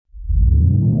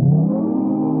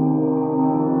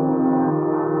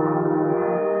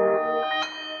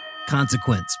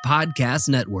Consequence Podcast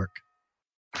Network.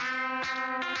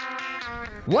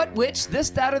 What, which, this,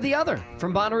 that, or the other?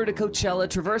 From Bonnaroo to Coachella,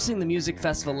 traversing the music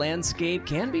festival landscape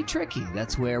can be tricky.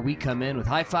 That's where we come in with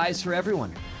high fives for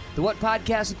everyone. The What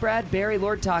Podcast with Brad, Barry,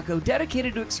 Lord Taco,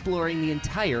 dedicated to exploring the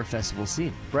entire festival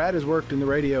scene. Brad has worked in the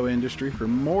radio industry for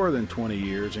more than 20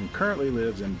 years and currently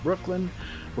lives in Brooklyn,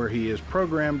 where he is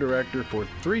program director for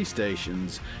 3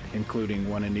 stations, including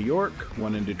one in New York,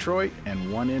 one in Detroit,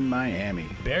 and one in Miami.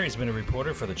 Barry's been a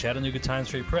reporter for the Chattanooga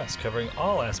Times-Free Press, covering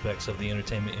all aspects of the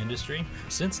entertainment industry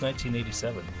since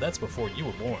 1987. That's before you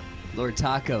were born. Lord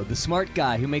Taco, the smart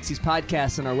guy who makes these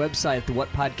podcasts on our website at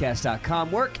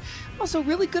thewhatpodcast.com work. Also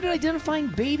really good at identifying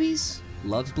babies,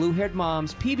 loves blue-haired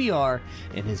moms, PBR,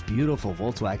 and his beautiful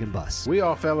Volkswagen bus. We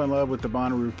all fell in love with the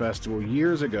Bonnaroo Festival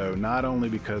years ago, not only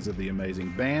because of the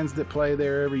amazing bands that play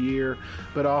there every year,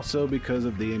 but also because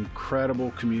of the incredible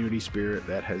community spirit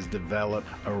that has developed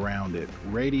around it.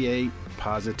 Radiate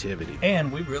positivity.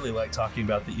 And we really like talking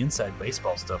about the inside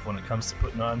baseball stuff when it comes to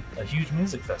putting on a huge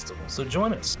music festival. So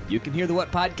join us. You can hear the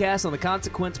What Podcast on the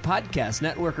Consequence Podcast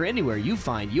Network or anywhere you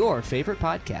find your favorite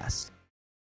podcasts.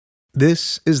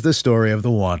 This is the story of the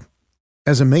one.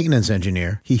 As a maintenance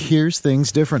engineer, he hears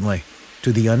things differently.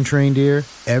 To the untrained ear,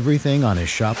 everything on his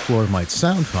shop floor might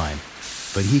sound fine,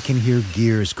 but he can hear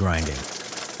gears grinding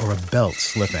or a belt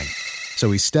slipping.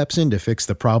 So he steps in to fix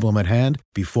the problem at hand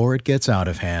before it gets out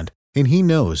of hand. And he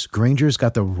knows Grainger's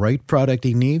got the right product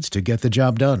he needs to get the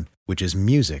job done, which is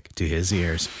music to his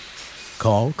ears.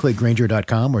 Call, click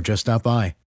Grainger.com, or just stop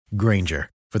by. Grainger,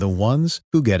 for the ones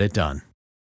who get it done.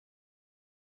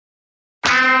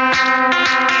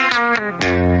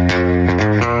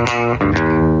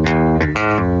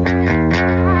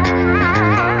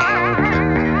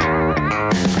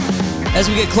 As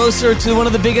we get closer to one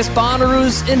of the biggest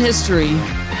Bonnaroos in history,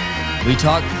 we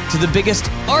talk to the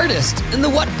biggest artist in the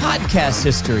What Podcast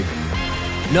history.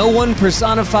 No one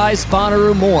personifies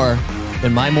Bonnaroo more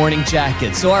than My Morning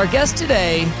Jacket. So our guest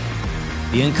today,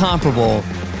 the incomparable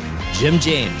Jim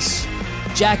James.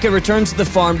 Jacket returns to the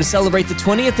farm to celebrate the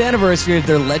 20th anniversary of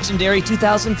their legendary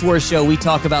 2004 show. We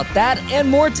talk about that and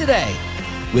more today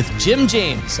with Jim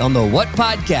James on the What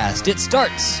Podcast. It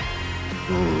starts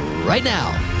right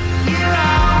now. You're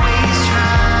always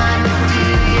trying to do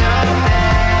your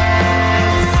best.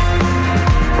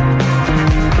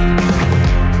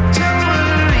 Don't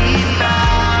worry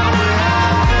about what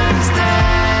happens next.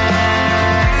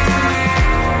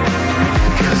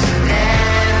 'Cause it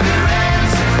never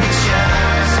ends, it's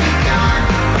just begun.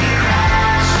 We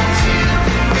crash into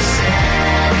the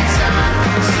setting sun.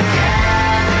 So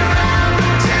gather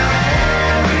round, tell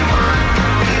everyone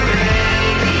we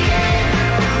radiate,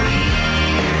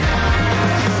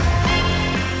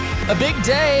 A big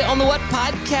day on the What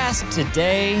Podcast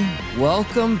today.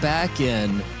 Welcome back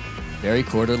in. Barry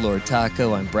Quarter, Lord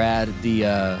Taco. I'm Brad.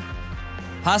 The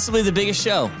possibly the biggest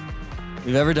show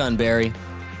we've ever done, Barry.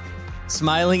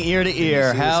 Smiling ear to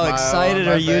ear. How excited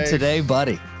are you today,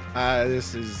 buddy?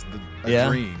 This is a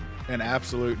dream, an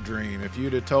absolute dream. If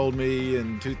you'd have told me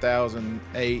in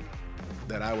 2008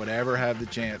 that I would ever have the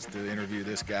chance to interview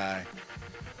this guy,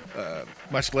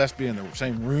 much less be in the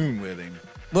same room with him.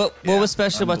 What was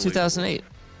special about 2008?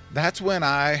 That's when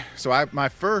I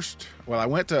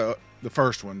went to the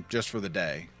first one just for the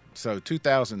day. So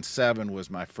 2007 was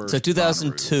my first. So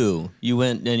 2002, Bonnaroo. you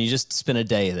went and you just spent a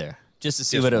day there just to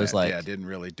see what it was like. Yeah, didn't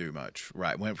really do much.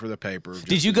 Right, went for the paper.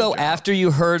 Did you go after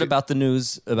you heard about the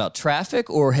news about traffic,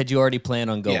 or had you already planned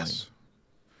on going?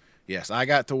 Yes, I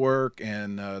got to work,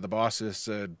 and the bosses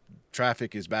said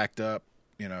traffic is backed up.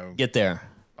 You know, Get there.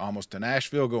 Almost to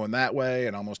Nashville going that way,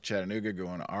 and almost Chattanooga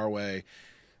going our way.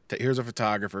 Here's a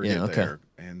photographer, get there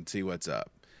and see what's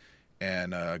up.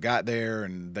 And got there,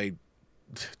 and they,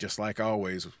 just like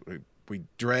always, we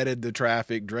dreaded the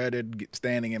traffic, dreaded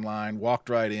standing in line, walked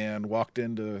right in, walked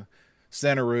into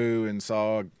Bonnaroo and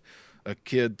saw a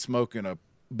kid smoking a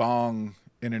bong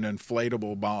in an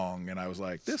inflatable bong. And I was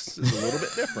like, this is a little bit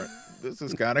different. This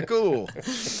is kind of cool.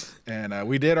 And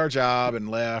we did our job and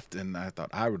left, and I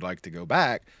thought I would like to go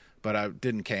back, but I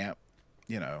didn't camp,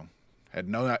 had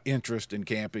no interest in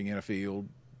camping in a field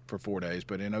for 4 days.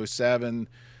 But in 2007,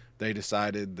 they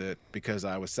decided that because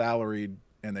I was salaried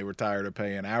and they were tired of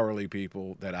paying hourly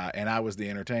people, that I was the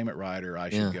entertainment writer, I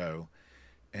should go.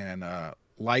 And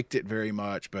liked it very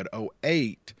much. But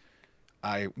 2008,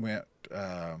 I went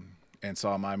and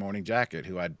saw My Morning Jacket,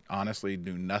 who I honestly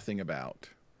knew nothing about,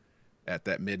 at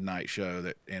that midnight show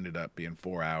that ended up being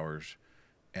 4 hours.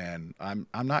 And I'm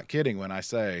not kidding when I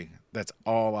say that's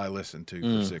all I listened to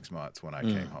for 6 months when I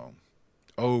came home,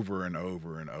 over and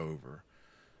over and over.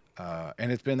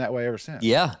 And it's been that way ever since.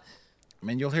 Yeah. I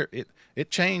mean, you'll hear it.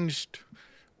 It changed.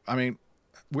 I mean,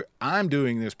 I'm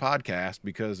doing this podcast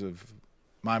because of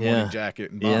My Morning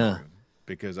Jacket and Bonnaroo.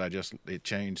 Because it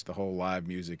changed the whole live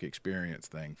music experience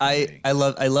thing for me. I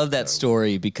love that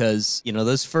story because, you know,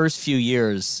 those first few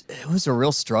years, it was a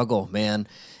real struggle, man.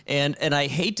 And I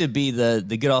hate to be the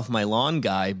get off my lawn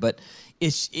guy, but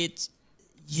it's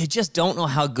you just don't know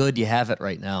how good you have it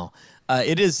right now.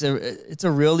 It's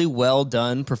a really well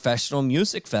done professional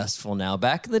music festival now.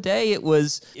 Back in the day, it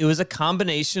was a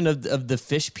combination of the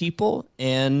Fish people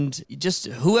and just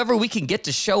whoever we can get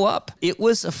to show up. It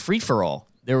was a free for all.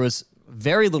 There was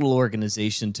very little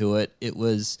organization to it. It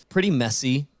was pretty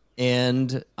messy,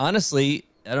 and honestly,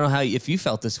 I don't know if you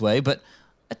felt this way, but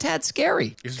a tad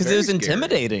scary because it was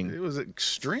intimidating. It was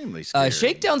extremely scary.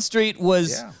 Shakedown Street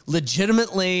was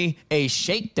legitimately a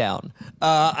shakedown.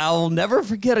 I'll never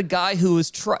forget a guy who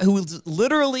was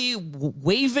literally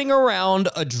waving around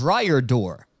a dryer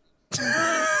door.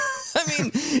 I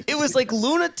mean, it was like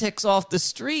lunatics off the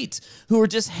street who were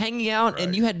just hanging out,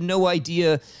 and you had no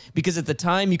idea, because at the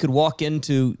time you could walk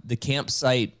into the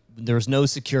campsite. There was no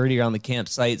security around the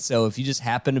campsite, so if you just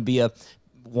happened to be a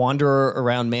wanderer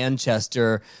around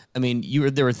Manchester, I mean,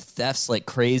 there were thefts like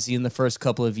crazy in the first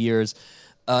couple of years.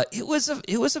 It was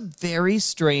a very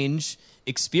strange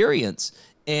experience,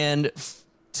 and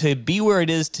to be where it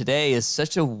is today is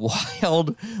such a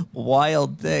wild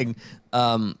thing.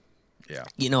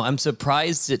 You know, I'm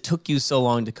surprised it took you so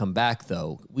long to come back,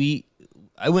 though.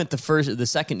 I went the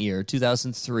second year,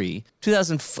 2003.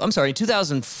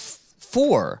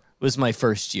 2004 was my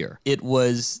first year. It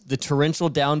was the torrential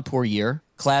downpour year.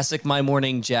 Classic My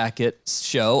Morning Jacket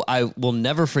show. I will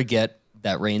never forget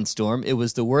that rainstorm. It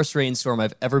was the worst rainstorm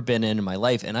I've ever been in my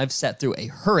life, and I've sat through a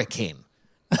hurricane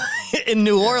in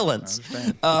New Orleans.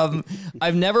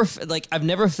 I've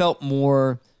never felt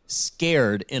more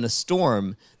scared in a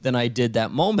storm than I did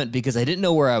that moment, because I didn't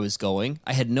know where I was going.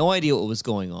 I had no idea what was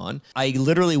going on. I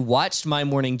literally watched My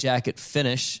Morning Jacket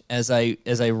finish as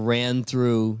I ran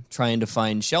through trying to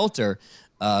find shelter,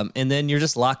 and then you're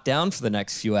just locked down for the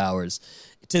next few hours.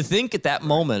 To think at that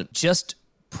moment, just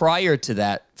prior to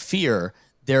that fear,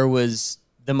 there was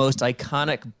one of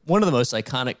the most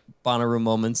iconic Bonnaroo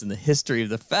moments in the history of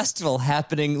the festival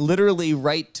happening literally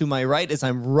right to my right as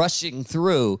I'm rushing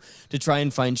through to try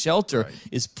and find shelter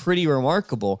is pretty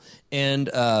remarkable. And,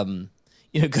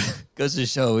 you know, goes to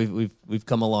show we've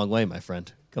come a long way, my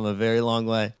friend. Come a very long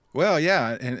way. Well,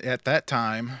 yeah, and at that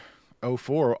time,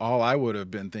 2004, all I would have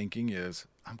been thinking is,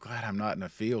 I'm glad I'm not in a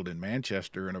field in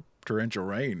Manchester in a torrential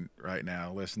rain right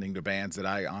now, listening to bands that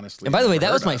I honestly. And by the way,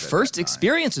 that was my first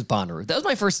experience with Bonnaroo. That was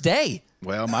my first day.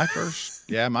 Well, my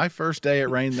first day it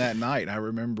rained that night. I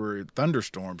remember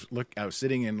thunderstorms. Look, I was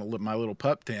sitting in my little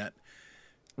pup tent,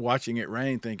 watching it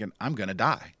rain, thinking I'm gonna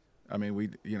die. I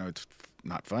mean, it's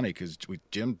not funny because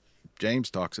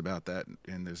James talks about that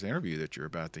in this interview that you're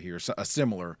about to hear, a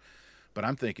similar. But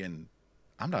I'm thinking,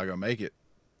 I'm not gonna make it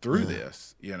through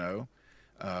this, and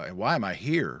why am I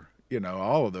here?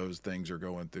 All of those things are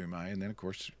going through and then of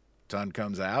course, sun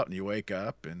comes out and you wake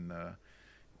up and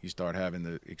you start having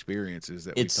the experiences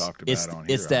that we talked about on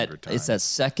here. It's that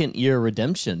second year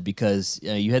redemption, because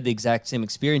you had the exact same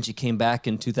experience. You came back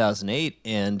in 2008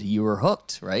 and you were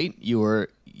hooked, right? Yeah,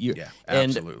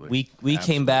 absolutely. And we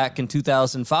came back in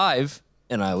 2005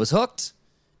 and I was hooked.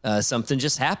 Something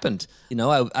just happened.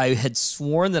 I had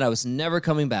sworn that I was never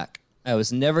coming back. I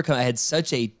had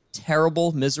such a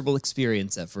terrible, miserable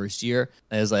experience that first year.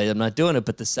 I was like, I'm not doing it.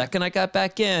 But the second I got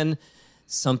back in,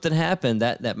 something happened.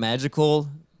 That magical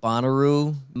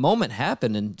Bonnaroo moment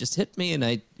happened and just hit me, and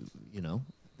I,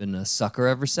 been a sucker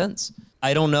ever since.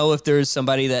 I don't know if there's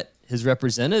somebody that has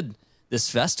represented this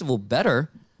festival better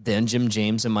than Jim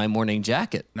James and My Morning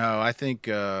Jacket. No, I think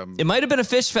it might have been a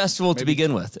Fish festival to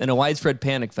begin with, and a Widespread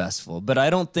Panic festival. But I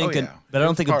don't think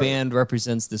a band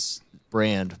represents this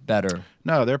brand better.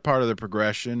 No, they're part of the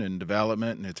progression and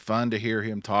development, and it's fun to hear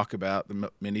him talk about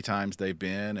the many times they've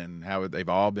been and how they've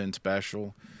all been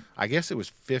special. I guess it was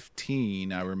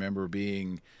 15. I remember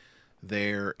being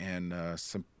there, and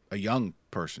a young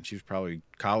person, she was probably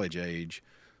college age,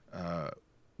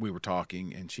 we were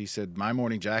talking, and she said, My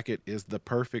Morning Jacket is the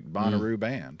perfect Bonnaroo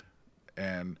band.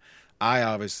 And I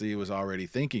obviously was already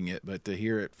thinking it, but to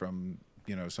hear it from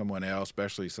someone else,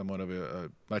 especially someone of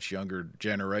a much younger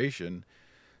generation,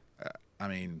 I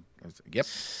mean, yep,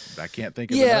 I can't think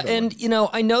of another one. And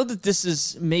I know that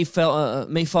this may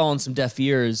fall on some deaf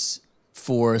ears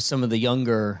for some of the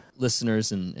younger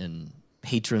listeners and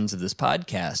patrons of this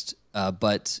podcast.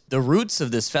 But the roots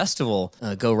of this festival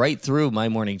go right through My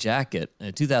Morning Jacket.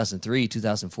 2003,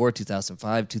 2004,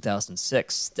 2005,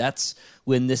 2006. That's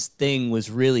when this thing was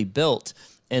really built.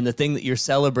 And the thing that you're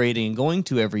celebrating and going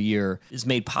to every year is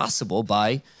made possible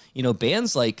by,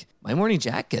 bands like My Morning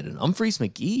Jacket and Humphreys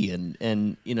McGee.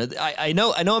 And I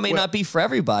know it may not be for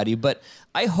everybody, but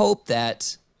I hope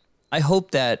that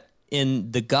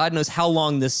in the God knows how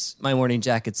long this My Morning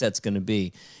Jacket set's going to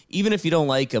be, even if you don't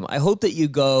like them, I hope that you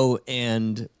go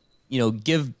and,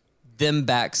 give them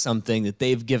back something that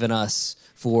they've given us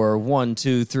for 1,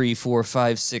 2, 3, 4,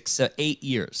 5, 6, 7, 8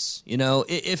 years.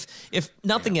 If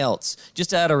nothing else,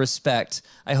 just out of respect,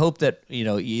 I hope that, you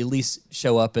at least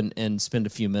show up and spend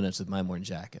a few minutes with My Morning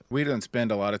Jacket. We didn't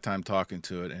spend a lot of time talking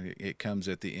to it, and it comes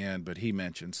at the end, but he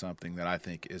mentioned something that I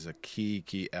think is a key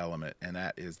element, and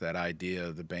that is that idea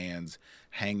of the bands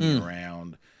hanging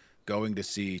around, going to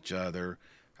see each other.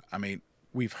 I mean,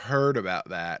 we've heard about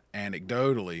that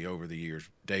anecdotally over the years.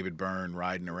 David Byrne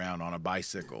riding around on a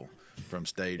bicycle from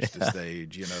stage to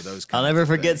stage, those kinds I'll never of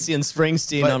forget things. seeing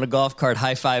Springsteen on a golf cart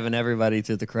high-fiving everybody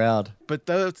through the crowd. But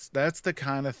that's the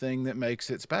kind of thing that makes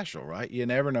it special, right? You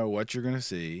never know what you're going to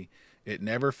see. It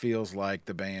never feels like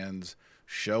the bands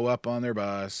show up on their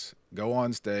bus, go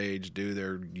on stage, do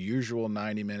their usual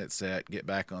 90-minute set, get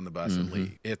back on the bus and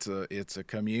leave. It's a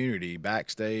community,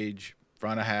 backstage,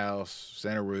 front of house,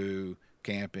 center row,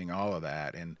 camping, all of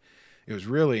that. And it was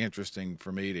really interesting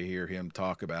for me to hear him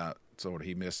talk about sort of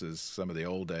he misses some of the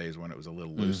old days when it was a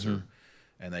little looser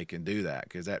and they can do that,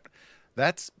 because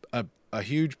that's a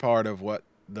huge part of what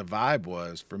the vibe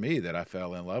was for me that I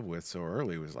fell in love with so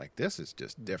early. Was like, this is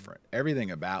just different.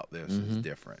 Everything about this is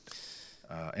different.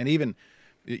 And even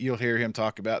you'll hear him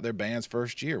talk about their band's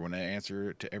first year when the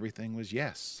answer to everything was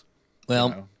yes.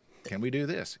 Well, can we do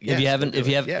this? Yes, if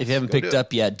you haven't picked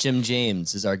up yet, Jim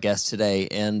James is our guest today,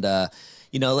 and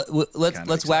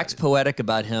let's wax poetic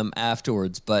about him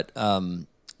afterwards. But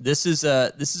this is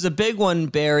a big one,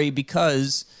 Barry,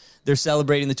 because they're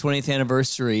celebrating the 20th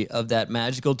anniversary of that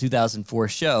magical 2004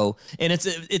 show, and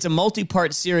it's a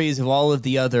multi-part series of all of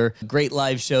the other great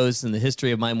live shows in the history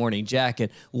of My Morning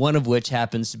Jacket. One of which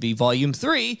happens to be Volume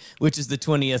 3, which is the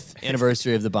 20th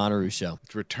anniversary of the Bonnaroo show.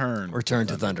 It's Return to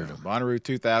Thunderdome. Bonnaroo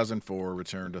 2004,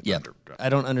 Return to Thunderdome. I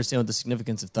don't understand what the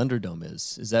significance of Thunderdome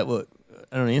is. Is that what?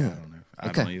 I don't either. I don't know.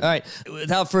 Okay. All right.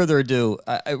 Without further ado,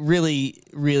 I'm really,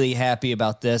 really happy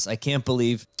about this. I can't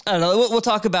believe. I don't know. We'll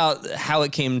talk about how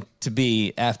it came to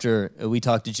be after we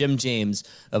talk to Jim James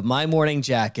of My Morning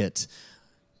Jacket.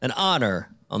 An honor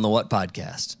on the What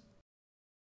Podcast.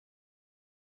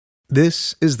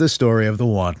 This is the story of the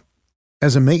one.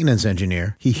 As a maintenance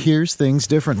engineer, he hears things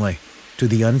differently. To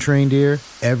the untrained ear,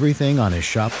 everything on his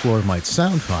shop floor might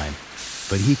sound fine,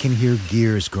 but he can hear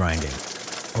gears grinding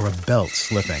or a belt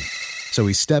slipping. So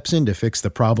he steps in to fix the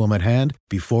problem at hand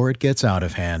before it gets out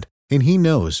of hand. And he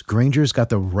knows Granger's got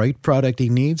the right product he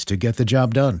needs to get the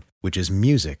job done, which is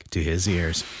music to his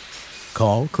ears.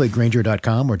 Call, click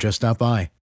Grainger.com, or just stop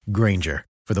by. Grainger,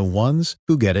 for the ones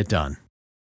who get it done.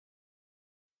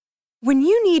 When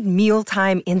you need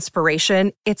mealtime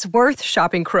inspiration, it's worth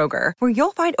shopping Kroger, where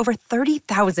you'll find over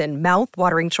 30,000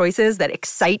 mouth-watering choices that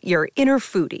excite your inner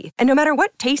foodie. And no matter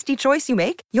what tasty choice you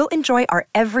make, you'll enjoy our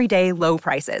everyday low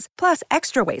prices, plus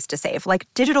extra ways to save, like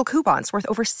digital coupons worth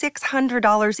over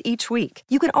 $600 each week.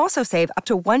 You can also save up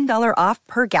to $1 off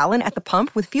per gallon at the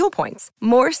pump with fuel points.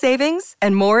 More savings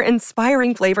and more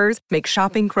inspiring flavors make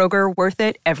shopping Kroger worth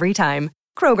it every time.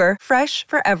 Kroger, fresh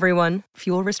for everyone.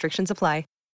 Fuel restrictions apply.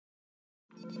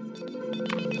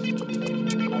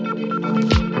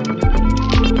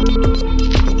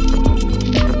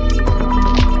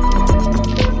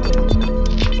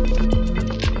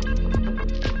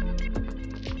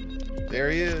 There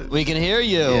he is. We can hear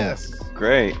you. Yes.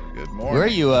 Great. Good morning. Where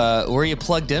are you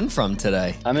plugged in from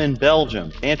today? I'm in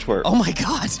Belgium, Antwerp. Oh my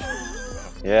God.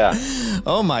 Yeah.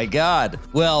 Oh my God.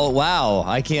 Well, wow.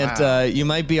 I can't. Wow. You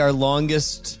might be our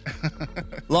longest,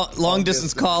 long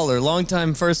distance caller. Long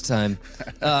time, first time.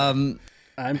 I'm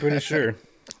pretty sure.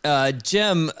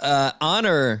 Jim,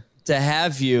 honor to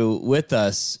have you with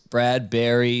us. Brad,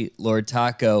 Barry, Lord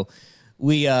Taco.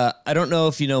 We, I don't know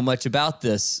if you know much about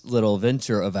this little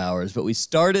venture of ours, but we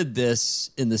started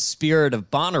this in the spirit of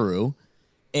Bonnaroo,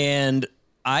 and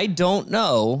I don't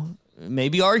know,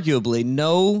 maybe arguably,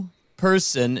 no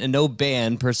person and no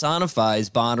band personifies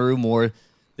Bonnaroo more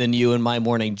than you and My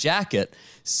Morning Jacket.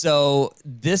 So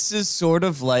this is sort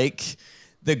of like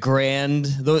the grand.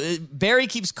 Barry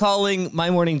keeps calling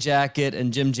My Morning Jacket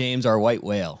and Jim James our white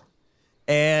whale.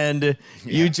 And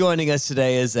you joining us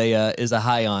today is a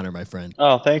high honor, my friend.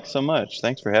 Oh, thanks so much.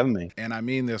 Thanks for having me. And I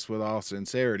mean this with all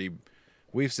sincerity.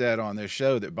 we've said on this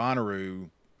show that Bonnaroo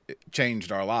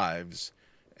changed our lives,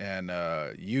 and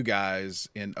you guys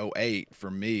in '08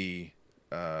 for me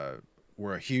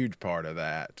were a huge part of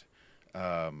that.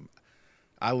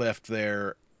 I left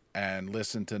there and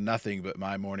listened to nothing but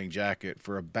My Morning Jacket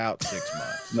for about 6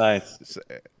 months. Nice. So,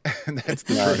 that's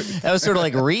the Nice. truth. That was sort of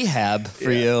like rehab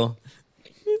for you.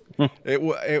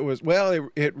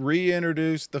 It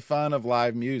reintroduced the fun of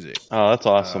live music Oh, that's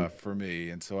awesome. for me,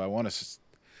 and so I want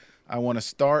to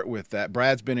start with that.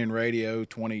 Brad's been in radio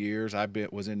 20 years.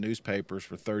 Was in newspapers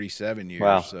for 37 years.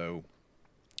 Wow. So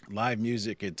live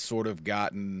music had sort of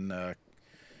gotten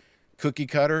cookie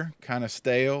cutter, kind of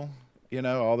stale. You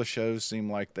know, all the shows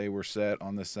seemed like they were set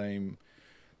on the same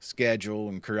schedule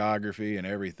and choreography and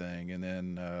everything. And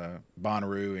then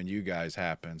Bonnaroo and you guys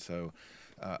happened. So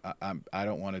I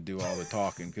don't want to do all the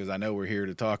talking because I know we're here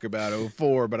to talk about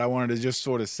 '04, but I wanted to just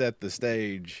sort of set the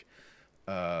stage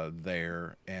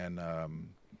there. And I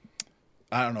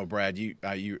don't know, Brad.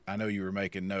 I know you were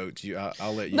making notes.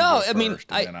 I'll let you. No, go I mean,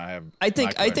 first, and then I have. I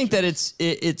think that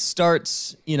it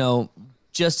starts,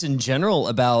 just in general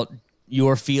about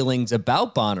your feelings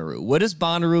about Bonnaroo. What does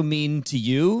Bonnaroo mean to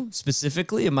you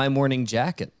specifically in My Morning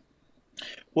Jacket?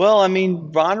 Well, I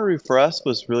mean, Bonnaroo for us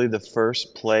was really the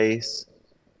first place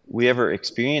we ever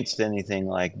experienced anything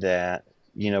like that.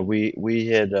 We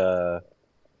had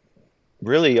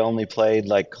really only played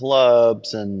like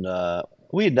clubs, and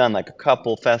we had done like a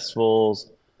couple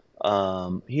festivals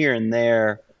here and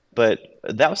there, but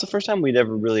that was the first time we'd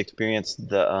ever really experienced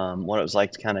the what it was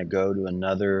like to kind of go to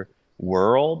another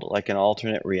world, like an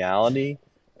alternate reality.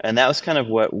 And that was kind of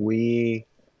what the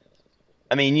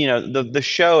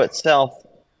show itself,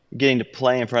 getting to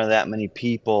play in front of that many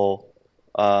people,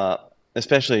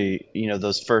 especially,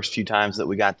 those first few times that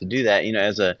we got to do that,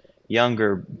 as a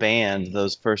younger band,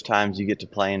 those first times you get to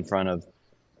play in front of,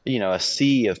 a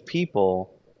sea of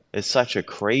people is such a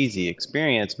crazy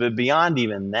experience. But beyond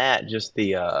even that, just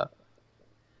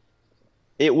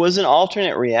it was an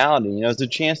alternate reality. It's a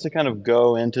chance to kind of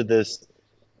go into this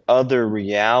other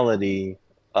reality,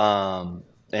 and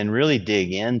really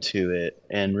dig into it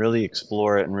and really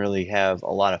explore it and really have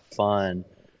a lot of fun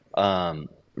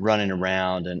running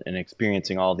around and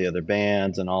experiencing all the other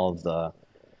bands and all of the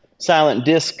silent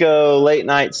disco, late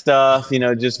night stuff. We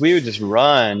would just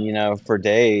run, for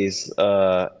days,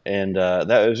 and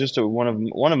that was just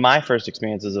one of my first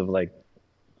experiences of like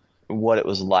what it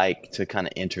was like to kind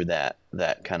of enter that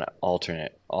kind of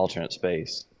alternate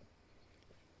space.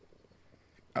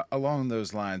 Along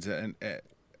those lines, and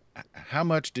how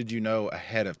much did you know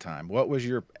ahead of time? What was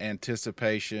your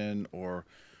anticipation or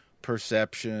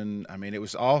perception? I mean, it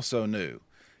was all so new.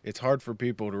 It's hard for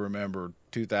people to remember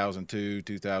 2002,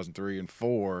 2003, and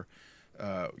 4.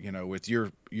 With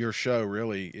your show,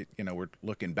 really, we're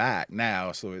looking back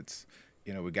now, so it's,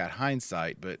 we got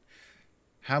hindsight. But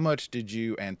how much did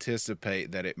you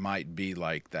anticipate that it might be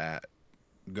like that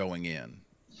going in?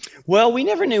 Well, we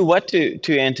never knew what to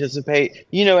anticipate.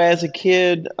 As a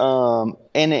kid, and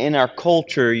in our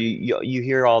culture, you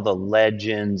hear all the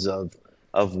legends of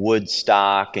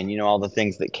Woodstock and all the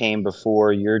things that came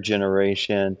before your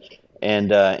generation, and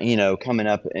coming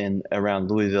up in around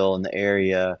Louisville and the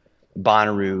area,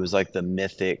 Bonnaroo was like the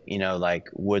mythic, like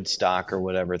Woodstock or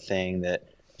whatever thing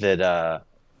that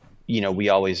we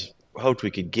always hoped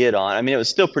we could get on. I mean, it was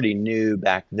still pretty new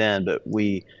back then, but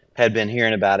we had been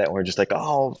hearing about it, and we're just like,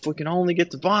 oh, if we can only get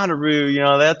to Bonnaroo,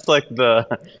 that's like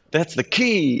that's the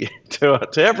key to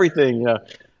everything,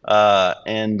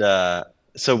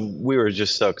 so we were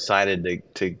just so excited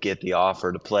to get the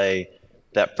offer to play.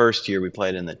 That first year we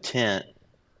played in the tent,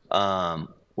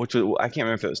 which was, I can't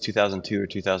remember if it was 2002 or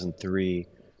 2003.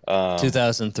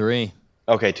 2003.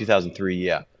 Okay, 2003,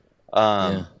 yeah.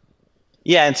 Yeah.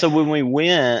 Yeah, and so when we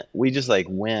went, we just like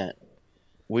went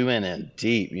in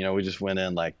deep. We just went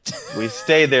in like, we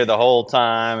stayed there the whole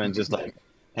time and just like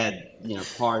had,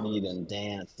 partied and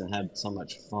danced and had so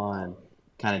much fun,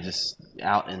 kind of just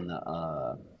out in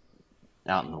the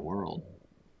world.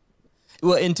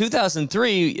 Well, in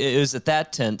 2003, it was at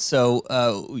that tent.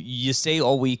 So you stay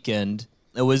all weekend.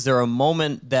 Was there a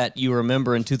moment that you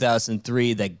remember in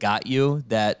 2003 that got you,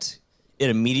 that it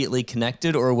immediately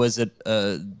connected, or was it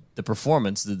the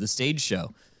performance, the stage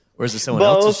show, or is it someone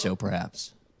else's show,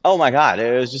 perhaps? Oh my God!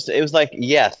 It was like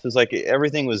yes. It was like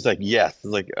everything was like yes. It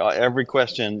was like every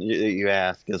question you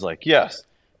ask is like yes,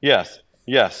 yes,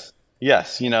 yes,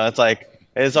 yes. It's like,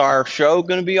 is our show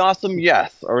going to be awesome?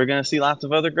 Yes. Are we going to see lots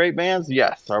of other great bands?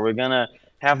 Yes. Are we going to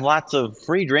have lots of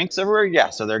free drinks everywhere?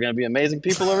 Yes. Are there going to be amazing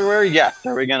people everywhere? Yes.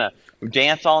 Are we going to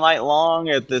dance all night long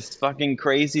at this fucking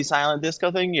crazy silent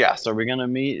disco thing? Yes. Are we going to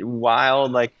meet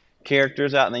wild, like,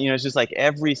 characters out, and it's just like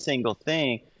every single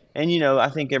thing. And I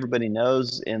think everybody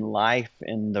knows in life,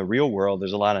 in the real world,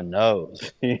 there's a lot of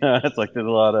no's. It's like there's a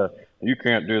lot of you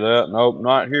can't do that. Nope,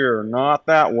 not here, not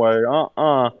that way.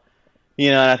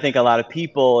 And I think a lot of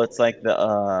people, it's like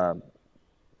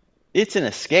it's an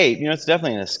escape. It's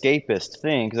definitely an escapist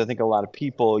thing because I think a lot of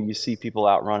people, you see people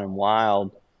out running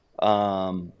wild,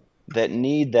 that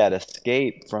need that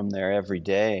escape from their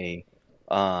everyday.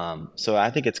 So I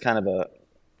think it's kind of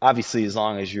obviously, as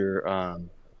long as you're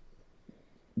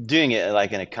doing it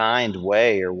like in a kind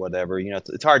way or whatever,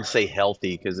 it's hard to say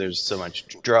healthy because there's so much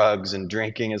drugs and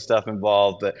drinking and stuff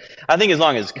involved. But I think as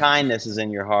long as kindness is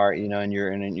in your heart, and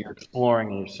you're exploring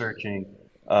and you're searching,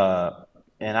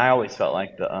 and I always felt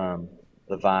like the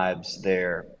vibes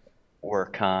there were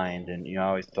kind, and I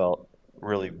always felt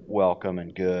really welcome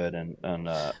and good, and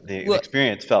the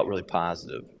experience felt really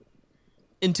positive.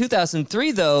 In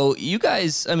 2003, though, you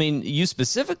guys, I mean, you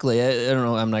specifically, I don't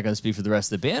know, I'm not going to speak for the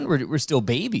rest of the band. We're still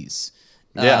babies.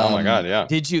 Yeah. Oh my God. Yeah.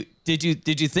 Did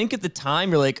you think at the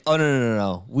time you're like, oh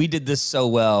no, we did this so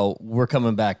well, we're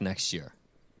coming back next year?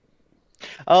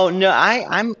 Oh no,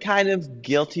 I'm kind of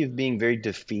guilty of being very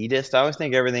defeatist. I always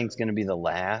think everything's going to be the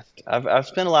last. I've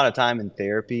spent a lot of time in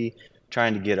therapy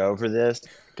trying to get over this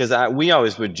because we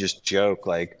always would just joke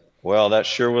like, well, that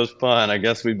sure was fun. I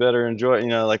guess we better enjoy,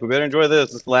 like we better enjoy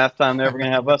this. It's the last time they're ever going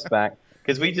to have us back.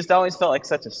 Because we just always felt like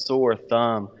such a sore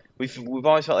thumb. We've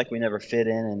always felt like we never fit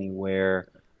in anywhere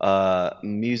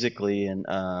musically. And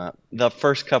the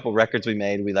first couple records we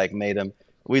made,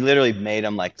 we literally made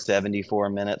them like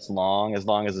 74 minutes long as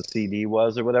the CD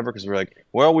was or whatever. Because we're like,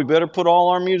 well, we better put all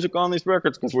our music on these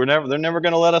records because they're never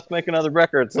going to let us make another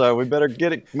record. So we better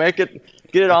get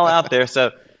it all out there.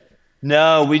 So.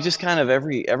 No, we just kind of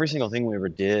every single thing we ever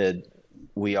did,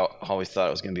 we always thought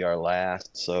it was going to be our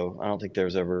last. So I don't think there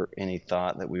was ever any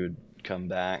thought that we would come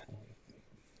back.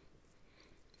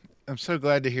 I'm so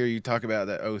glad to hear you talk about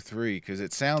that 03 because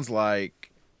it sounds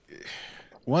like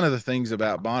one of the things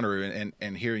about Bonnaroo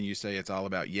and hearing you say it's all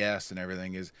about yes and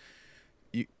everything is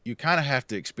you kind of have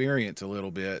to experience a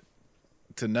little bit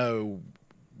to know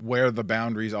where the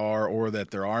boundaries are or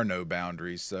that there are no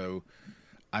boundaries. So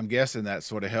I'm guessing that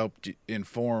sort of helped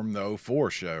inform the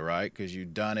 04 show, right? Because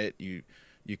you'd done it. You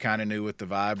kind of knew what the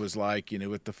vibe was like. You knew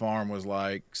what the farm was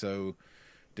like. So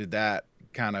did that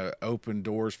kind of open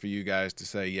doors for you guys to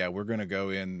say, yeah, we're going to go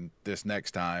in this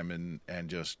next time and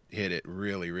just hit it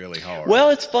really, really hard? Well,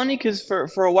 it's funny because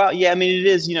for a while, yeah, I mean, it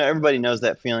is, everybody knows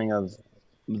that feeling of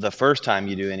the first time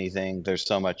you do anything, there's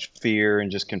so much fear and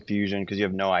just confusion because you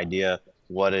have no idea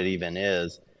what it even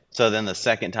is. So then the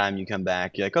second time you come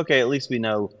back, you're like, okay, at least we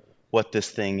know what this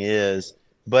thing is.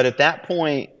 But at that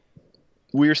point,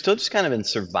 we were still just kind of in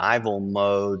survival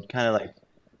mode, kind of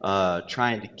like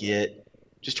trying to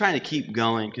keep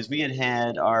going. Because we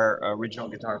had our original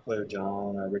guitar player,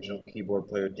 John, our original keyboard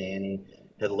player, Danny,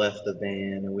 had left the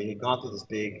band. And we had gone through this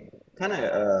big kind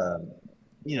of,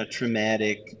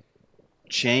 traumatic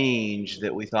change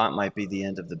that we thought might be the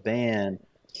end of the band.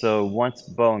 So once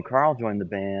Bo and Carl joined the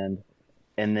band,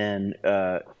 and then,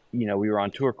 we were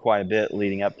on tour quite a bit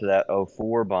leading up to that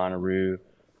 04 Bonnaroo,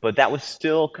 but that was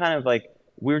still kind of like,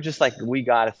 we were just like, we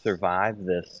got to survive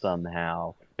this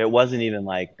somehow. It wasn't even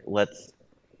like, let's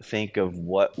think of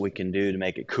what we can do to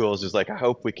make it cool. It's just like, I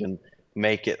hope we can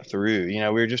make it through. We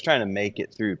were just trying to make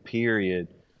it through, period.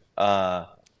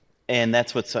 And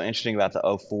that's what's so interesting about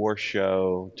the 04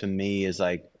 show to me is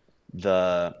like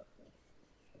the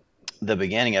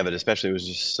beginning of it, especially, was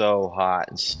just so hot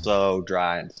and so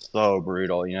dry and so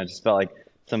brutal. It just felt like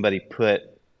somebody put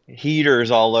heaters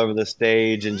all over the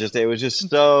stage and it was just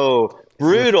so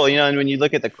brutal. And when you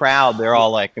look at the crowd, they're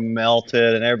all like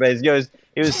melted and everybody's,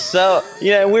 it was so,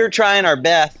 we were trying our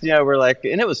best, we're like,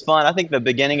 and it was fun. I think the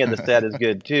beginning of the set is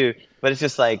good too, but it's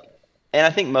just like, and I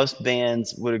think most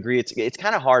bands would agree, it's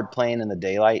kind of hard playing in the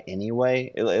daylight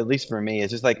anyway, at least for me.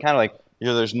 It's just like, kind of like,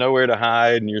 there's nowhere to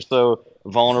hide and you're so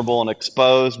vulnerable and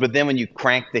exposed, but then when you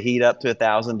crank the heat up to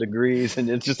 1,000 degrees and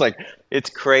it's just like,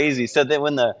 it's crazy. So then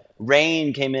when the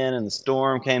rain came in and the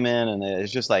storm came in and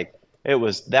it's just like, it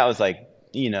was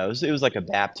like a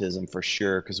baptism for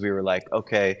sure. Cause we were like,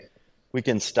 okay, we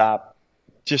can stop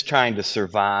just trying to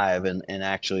survive and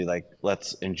actually like,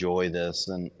 let's enjoy this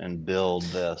and build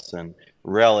this and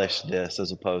relish this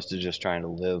as opposed to just trying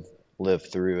to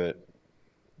live through it.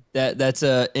 That's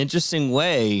a interesting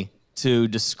way to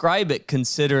describe it,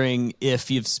 considering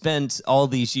if you've spent all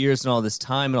these years and all this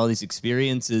time and all these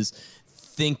experiences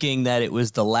thinking that it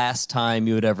was the last time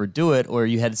you would ever do it, or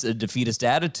you had a defeatist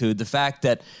attitude, the fact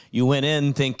that you went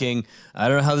in thinking, I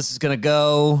don't know how this is going to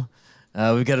go,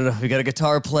 we got a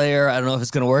guitar player. I don't know if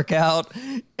it's going to work out.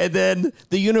 And then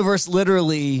the universe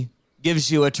literally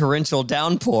gives you a torrential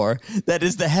downpour that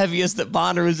is the heaviest that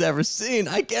Bonnaroo's ever seen.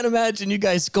 I can't imagine you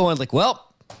guys going like,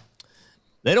 well,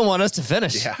 they don't want us to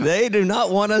finish. Yeah. They do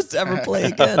not want us to ever play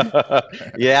again.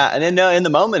 Yeah, and then no, in the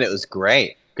moment it was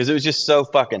great because it was just so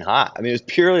fucking hot. I mean, it was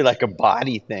purely like a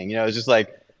body thing. You know, it was just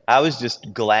like I was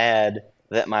just glad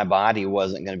that my body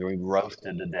wasn't going to be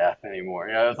roasted to death anymore.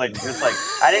 You know, it's like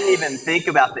I didn't even think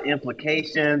about the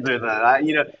implications or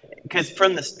because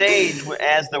from the stage,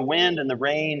 as the wind and the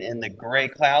rain and the gray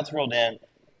clouds rolled in,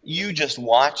 you just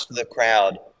watched the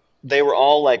crowd. They were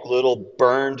all like little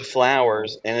burned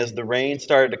flowers, and as the rain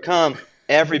started to come,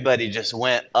 everybody just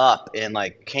went up and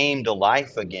like came to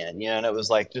life again. You know, and it was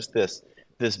like just this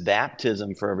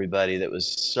baptism for everybody that was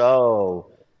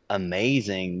so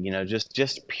amazing, you know,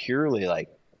 just purely like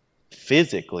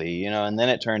physically, you know, and then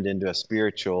it turned into a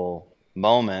spiritual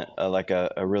moment, like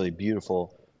a really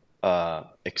beautiful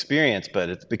experience. But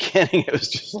at the beginning, it was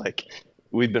just like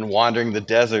we've been wandering the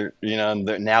desert, you know, and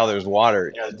now there's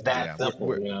water. You know, it's that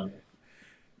simple, you know.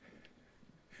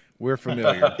 We're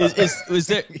familiar.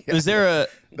 Was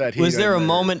there a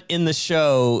moment in the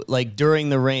show, like during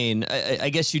the rain? I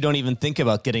guess you don't even think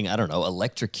about getting, I don't know,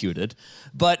 electrocuted.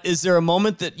 But is there a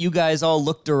moment that you guys all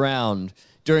looked around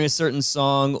during a certain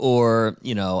song, or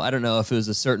you know, I don't know if it was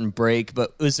a certain break,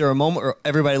 but was there a moment where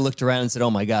everybody looked around and said, "Oh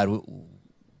my God,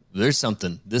 there's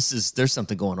something. There's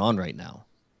something going on right now"?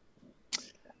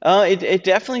 It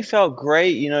definitely felt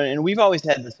great, you know, and we've always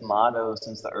had this motto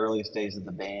since the earliest days of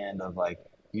the band of like,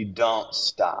 you don't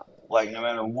stop. Like, no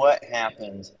matter what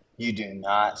happens, you do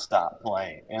not stop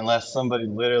playing unless somebody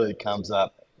literally comes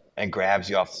up and grabs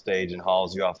you off the stage and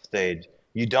hauls you off the stage.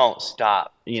 You don't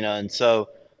stop, you know, and so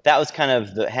that was kind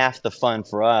of half the fun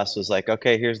for us was like,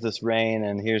 okay, here's this rain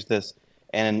and here's this,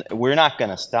 and we're not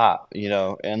going to stop, you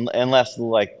know, and unless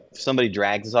like somebody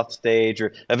drags us off the stage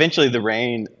or eventually the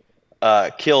rain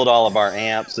killed all of our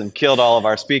amps and killed all of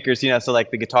our speakers, you know, so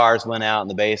like the guitars went out and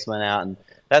the bass went out, and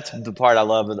that's the part I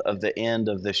love of the end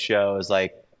of this show is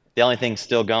like the only thing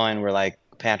still going were like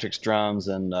Patrick's drums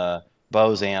and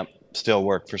Bo's amp still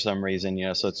work for some reason, you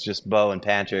know, so it's just Bo and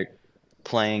Patrick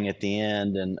playing at the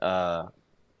end, and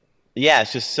yeah,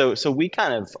 it's just so we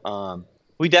kind of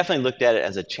we definitely looked at it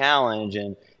as a challenge,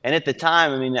 and at the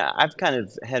time, I mean, I've kind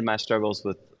of had my struggles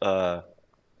with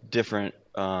different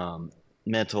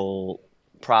mental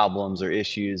problems or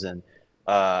issues, and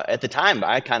at the time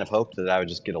I kind of hoped that I would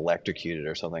just get electrocuted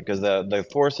or something because the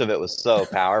force of it was so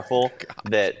powerful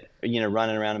that, you know,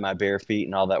 running around in my bare feet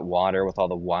and all that water with all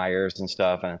the wires and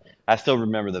stuff, and I still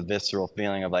remember the visceral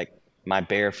feeling of like my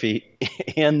bare feet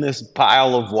in this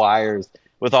pile of wires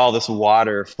with all this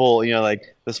water full, you know,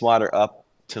 like this water up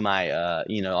to my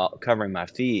you know, covering my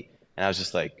feet, and I was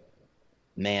just like,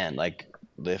 man, like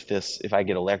if I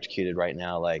get electrocuted right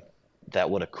now, like that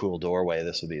what a cool doorway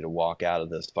this would be to walk out of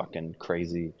this fucking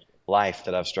crazy life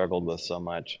that I've struggled with so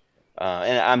much.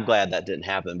 And I'm glad that didn't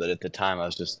happen, but at the time I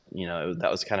was just, you know,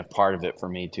 that was kind of part of it for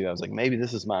me too. I was like, maybe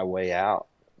this is my way out.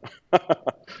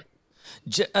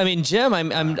 I mean, Jim, I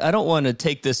don't want to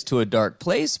take this to a dark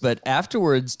place, but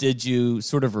afterwards, did you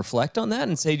sort of reflect on that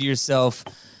and say to yourself,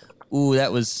 "Ooh,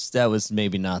 that was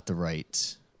maybe not the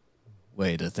right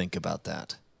way to think about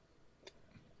that"?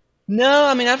 No,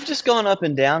 I mean, I've just gone up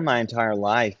and down my entire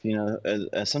life. You know,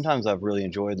 sometimes I've really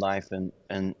enjoyed life, and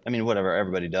I mean, whatever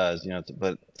everybody does, you know.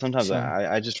 But sometimes Sure.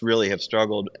 I just really have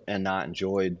struggled and not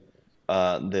enjoyed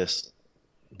this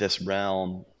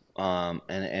realm,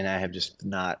 and I have just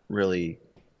not really.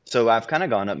 So I've kind of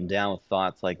gone up and down with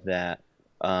thoughts like that,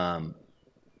 and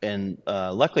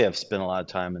luckily I've spent a lot of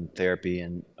time in therapy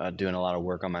and doing a lot of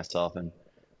work on myself, and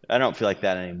I don't feel like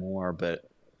that anymore. But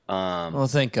Well,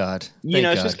 thank God. you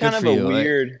know, it's God. just kind Good of for a you.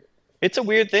 weird. It's a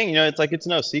weird thing, you know. It's like it's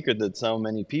no secret that so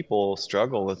many people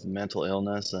struggle with mental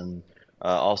illness and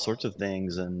all sorts of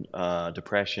things, and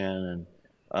depression,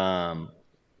 and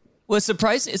Well, it's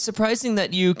surprising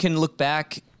that you can look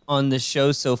back on this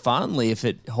show so fondly if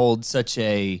it holds such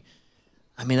a.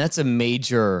 I mean, that's a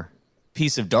major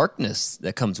piece of darkness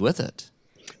that comes with it.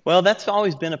 well, that's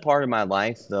always been a part of my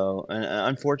life, though. And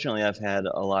unfortunately, I've had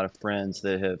a lot of friends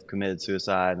that have committed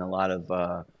suicide, and a lot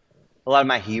of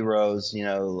my heroes, you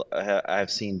know, I've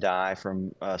seen die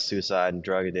from suicide and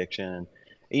drug addiction. And,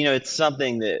 you know, it's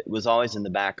something that was always in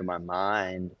the back of my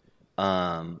mind.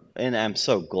 And I'm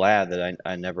so glad that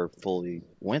I never fully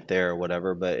went there or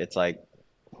whatever. But it's like,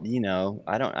 you know,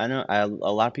 a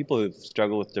lot of people who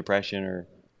struggle with depression or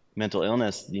mental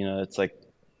illness, you know, it's like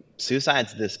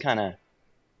suicide's this kind of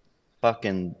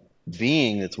fucking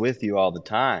being that's with you all the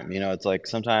time. It's like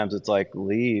sometimes it's like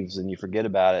leaves and you forget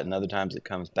about it, and other times it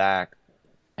comes back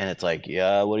and it's like,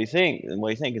 yeah, what do you think? And what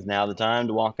do you think is now the time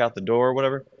to walk out the door or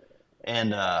whatever?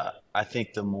 And I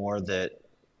think the more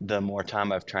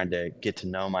time I've tried to get to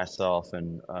know myself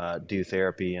and do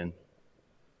therapy and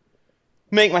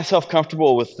make myself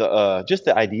comfortable with just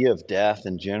the idea of death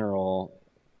in general,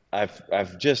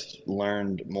 I've just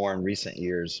learned more in recent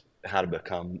years how to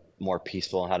become more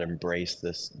peaceful and how to embrace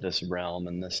this realm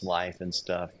and this life and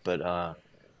stuff. But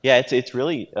yeah, it's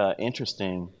really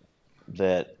interesting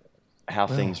that how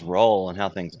things roll and how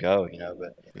things go,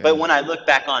 But when I look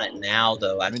back on it now,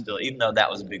 though, I still, even though that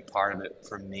was a big part of it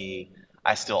for me,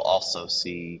 I still also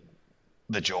see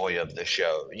the joy of the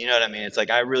show. You know what I mean? It's like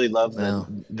I really love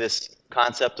this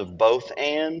concept of both,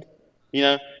 and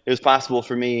it was possible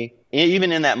for me,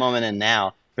 even in that moment and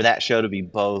now, for that show to be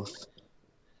both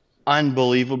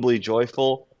unbelievably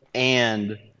joyful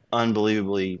and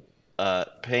unbelievably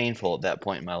painful at that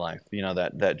point in my life.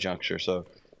 That juncture. So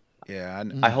Yeah,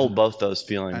 I hold both those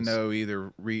feelings. I know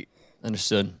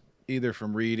Understood. either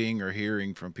from reading or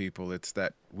hearing from people, it's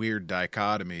that weird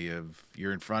dichotomy of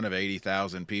you're in front of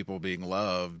 80,000 people being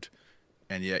loved,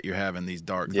 and yet you're having these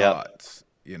dark thoughts.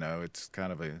 It's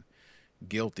kind of a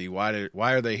guilty. Why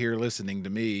are they here listening to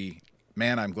me?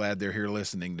 Man, I'm glad they're here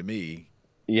listening to me.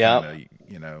 Yeah.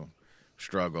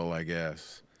 Struggle, I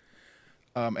guess.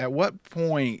 At what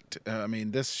point?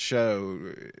 This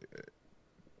show,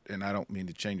 and I don't mean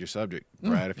to change your subject,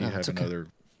 Brad. If you have another.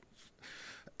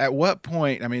 At what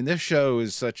point? This show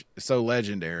is so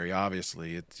legendary.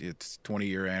 Obviously, it's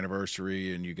 20-year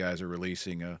anniversary, and you guys are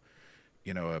releasing a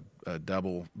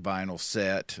double vinyl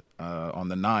set on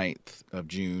the 9th of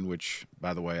June, which,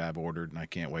 by the way, I've ordered and I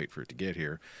can't wait for it to get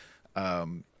here.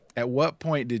 At what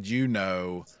point did you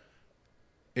know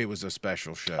it was a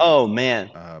special show? Oh,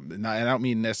 man. And I don't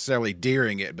mean necessarily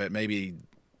during it, but maybe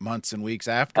months and weeks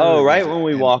after. Oh, right when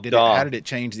we walked off. How did it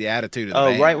change the attitude of the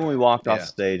band? Oh, right when we walked off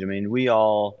stage. We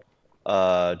all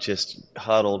just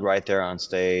huddled right there on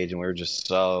stage, and we were just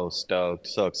so stoked,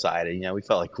 so excited. We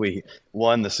felt like we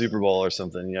won the Super Bowl or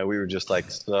something. We were just like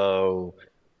so.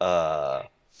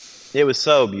 It was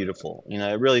so beautiful.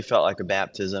 It really felt like a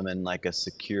baptism and like a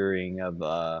securing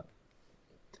of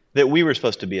that we were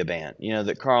supposed to be a band.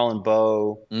 That Carl and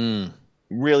Bo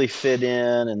really fit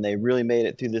in, and they really made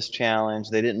it through this challenge.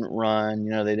 They didn't run.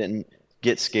 They didn't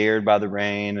get scared by the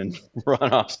rain and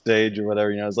run off stage or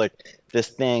whatever. It was like this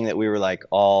thing that we were like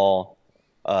all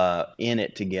in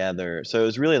it together. So it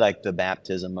was really like the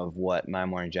baptism of what My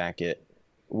Morning Jacket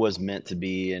was meant to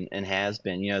be and has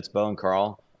been. It's Bo and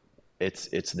Carl.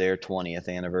 It's their 20th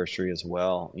anniversary as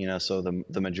well. So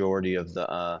the majority of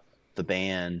the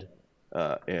band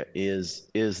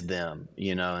is them.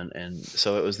 And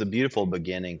so it was the beautiful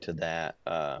beginning to that.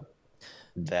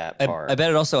 That part. I bet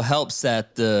it also helps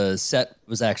that the set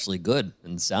was actually good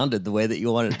and sounded the way that you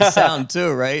wanted it to sound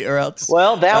too, right? Or else.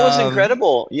 Well, that was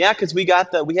incredible. Yeah, because we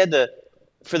had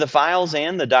for the files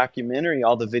and the documentary,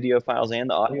 all the video files and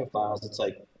the audio files. It's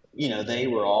like they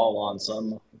were all on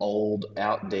some old,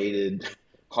 outdated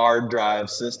hard drive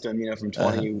system, from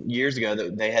 20 years ago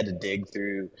that they had to dig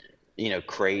through,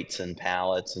 crates and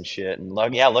pallets and shit. And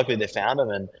luckily they found them,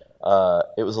 and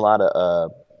it was a lot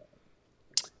of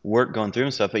work going through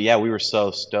and stuff. But yeah, we were so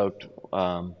stoked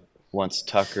once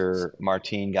Tucker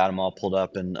Martine got them all pulled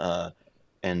up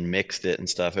and mixed it and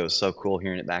stuff. It was so cool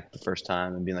hearing it back the first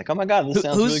time and being like, oh my God, this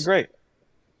sounds really great.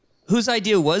 Whose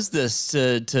idea was this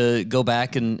to go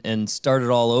back and start it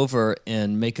all over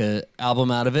and make an album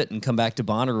out of it and come back to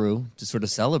Bonnaroo to sort of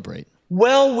celebrate?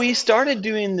 Well, we started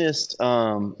doing this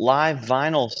live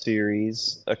vinyl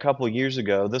series a couple years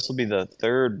ago. This will be the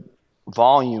third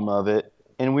volume of it.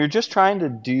 And we were just trying to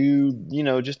do,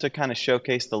 just to kind of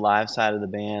showcase the live side of the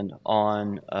band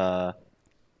on,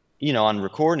 on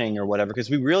recording or whatever,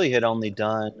 because we really had only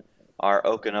done our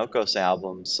Okanokos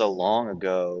album so long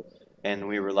ago. And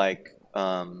we were like,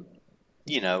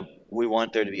 we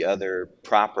want there to be other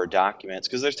proper documents,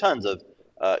 because there's tons of,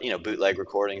 bootleg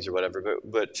recordings or whatever.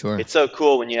 But sure. It's so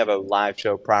cool when you have a live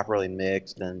show properly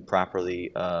mixed and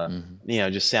properly,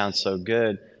 just sounds so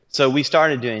good. So we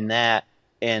started doing that.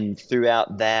 And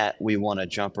throughout that, we want to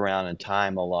jump around in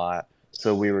time a lot.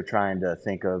 So we were trying to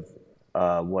think of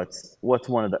what's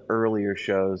one of the earlier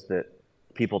shows that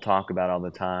people talk about all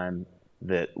the time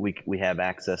that we have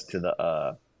access to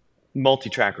the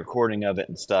multi-track recording of it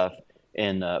and stuff.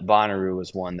 And Bonnaroo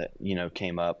was one that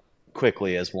came up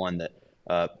quickly as one that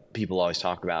people always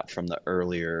talk about from the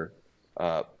earlier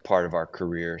part of our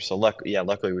career. So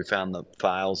luckily we found the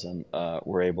files and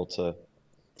were able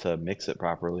to mix it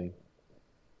properly.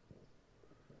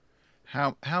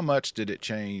 how much did it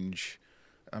change?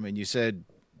 I mean, you said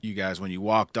you guys, when you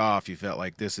walked off, you felt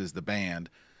like this is the band,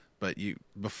 but you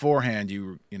beforehand,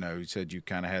 you know, you said you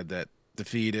kind of had that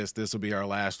defeatist, this will be our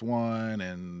last one,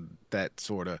 and that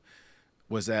sort of,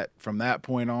 was that from that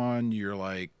point on, you're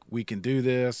like, we can do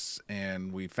this,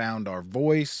 and we found our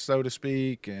voice, so to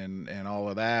speak, and all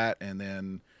of that, and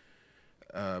then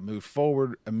move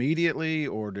forward immediately,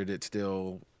 or did it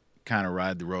still kind of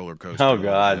ride the roller coaster Oh a little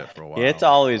God, bit for a while? yeah, it's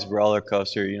always roller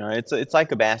coaster. You know, it's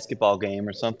like a basketball game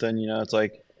or something. You know, it's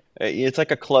like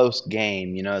a close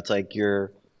game. You know, it's like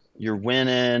you're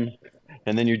winning,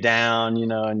 and then you're down. You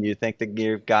know, and you think that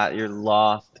you're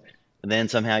lost, and then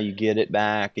somehow you get it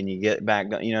back, and you get back.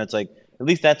 You know, it's like, at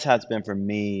least that's how it's been for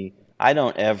me. I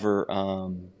don't ever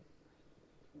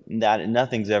that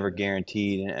nothing's ever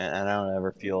guaranteed, and I don't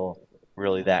ever feel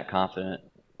really that confident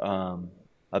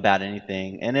about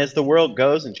anything. And as the world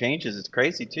goes and changes, it's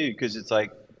crazy too, because it's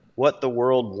like what the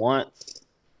world wants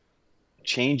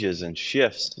changes and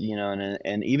shifts, you know.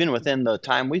 And even within the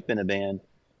time we've been a band,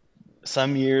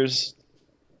 some years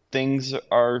things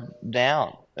are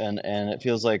down, and it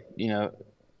feels like, you know,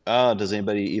 oh, does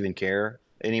anybody even care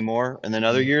anymore? And then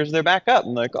other years they're back up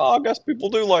and like, oh, I guess people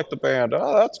do like the band.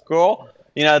 Oh, that's cool.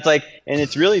 You know, it's like, and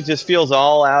it's really just feels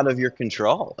all out of your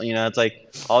control. You know, it's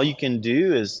like all you can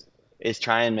do is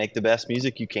try and make the best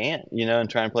music you can, you know, and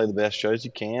try and play the best shows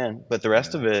you can. But the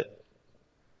rest of it,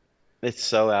 it's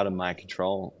so out of my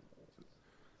control.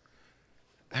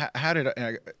 How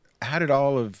did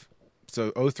all of,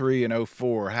 so 03 and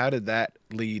 04, how did that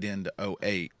lead into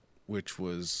 08, which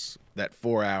was that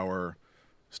 4 hour,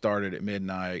 started at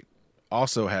midnight,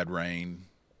 also had rain?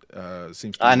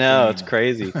 Seems to I be know, theme. it's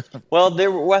crazy.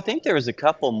 Well, I think there was a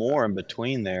couple more in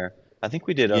between there. I think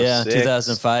we did Yeah, 06.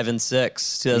 2005 and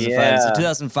 6. 2005 Yeah. So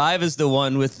 2005 is the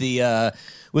one with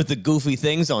the goofy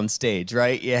things on stage,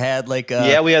 right? You had like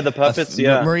Yeah, we had the puppets,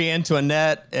 yeah. Marie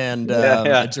Antoinette and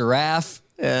Yeah. a giraffe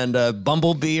and a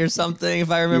bumblebee or something,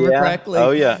 if I remember Yeah. correctly.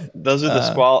 Oh yeah, those are the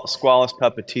Squalus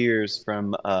puppeteers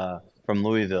from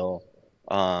Louisville.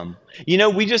 You know,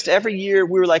 we just every year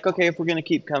we were like, okay, if we're gonna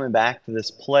keep coming back to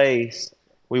this place,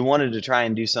 we wanted to try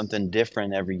and do something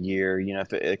different every year. You know,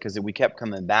 because we kept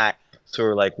coming back, so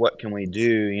we're like, what can we do?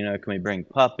 You know, can we bring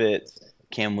puppets?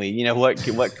 Can we, you know, what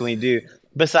can we do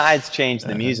besides change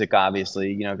the music?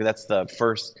 Obviously, you know, because that's the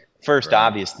first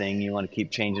obvious thing. You want to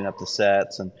keep changing up the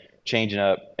sets and changing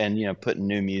up and, you know, putting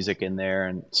new music in there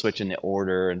and switching the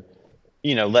order and,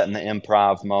 you know, letting the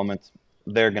improv moments,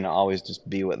 they're going to always just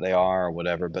be what they are or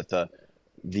whatever. But so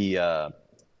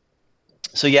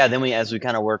yeah, then as we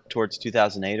kind of worked towards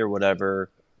 2008 or whatever,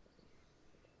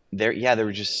 there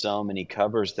were just so many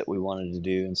covers that we wanted to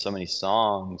do and so many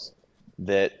songs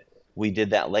that we did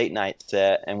that late night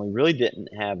set, and we really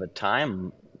didn't have a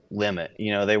time limit.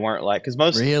 You know, they weren't like, because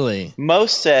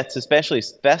most sets, especially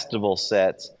festival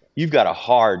sets, you've got a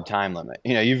hard time limit.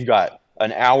 You know, you've got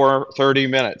an hour, 30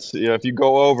 minutes. You know, if you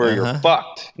go over, you're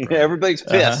fucked. Right. Everybody's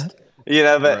pissed. You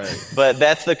know, but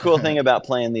that's the cool thing about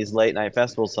playing these late night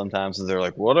festivals sometimes, is they're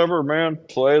like, whatever, man,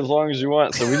 play as long as you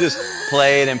want. So we just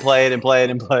played and played and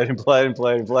played and played and played and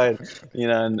played and played, you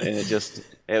know, and it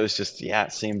was just, yeah,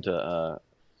 it seemed to,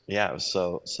 yeah, it was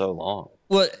so long.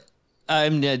 Well,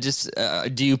 I'm just,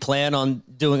 do you plan on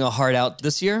doing a Hard Out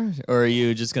this year, or are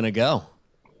you just going to go?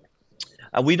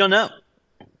 We don't know.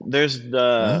 There's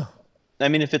I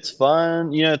mean, if it's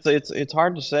fun, you know, it's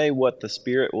hard to say what the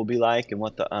spirit will be like and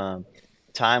what the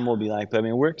time will be like. But I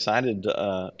mean, we're excited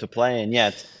to play, and yeah,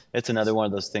 it's another one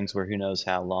of those things where who knows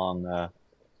how long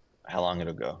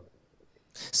it'll go.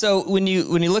 So when you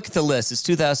look at the list, it's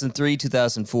 2003,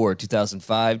 2004,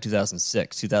 2005,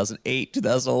 2006, 2008,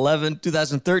 2011,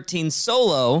 2013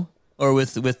 solo, or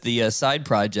with the side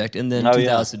project, and then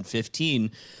 2015. Yeah.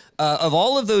 Of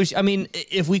all of those, I mean,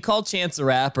 if we call Chance the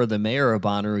Rapper the mayor of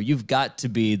Bonnaroo, you've got to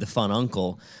be the fun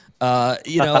uncle.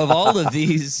 You know, of all of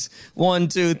these 1,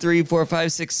 2, 3, 4,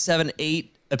 5, 6, 7,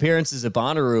 8 appearances at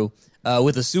Bonnaroo,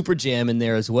 with a super jam in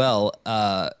there as well,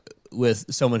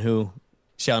 with someone who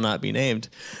shall not be named.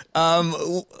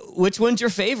 Which one's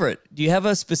your favorite? Do you have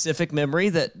a specific memory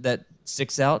that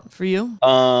sticks out for you?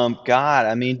 God,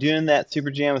 I mean, doing that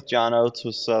super jam with John Oates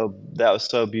was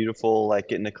so beautiful. Like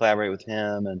getting to collaborate with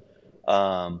him and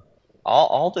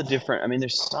all the different. I mean,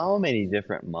 there's so many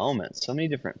different moments, so many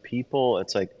different people.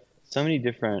 It's like so many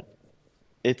different.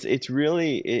 It's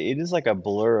really it is like a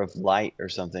blur of light or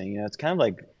something. You know, it's kind of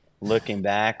like looking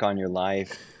back on your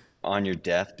life on your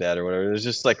deathbed or whatever. There's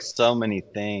just like so many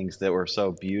things that were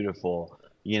so beautiful,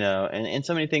 you know, and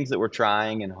so many things that were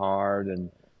trying and hard,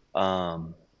 and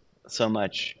so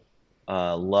much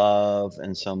love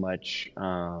and so much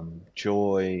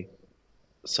joy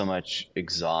so much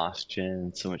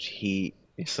exhaustion, so much heat,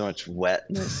 so much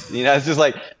wetness. You know, it's just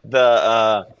like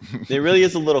it really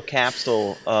is a little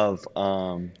capsule of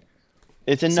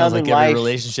it's Sounds another like every life.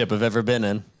 relationship I've ever been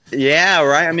in. Yeah,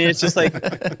 right. I mean, it's just like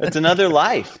it's another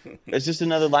life. It's just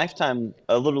another lifetime,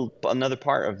 another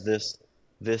part of this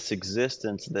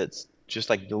existence that's just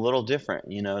like a little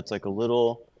different. You know, it's like a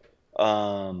little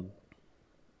um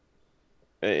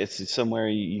it's somewhere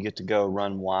you get to go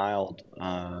run wild,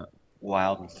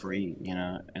 wild and free, you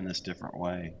know, in this different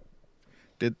way.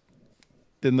 Did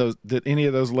did any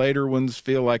of those later ones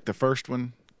feel like the first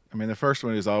one? I mean, the first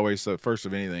one is always so. First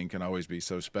of anything can always be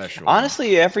so special.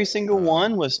 Honestly, every single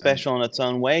one was I think, special in its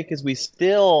own way because we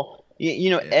still, you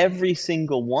know, yeah, every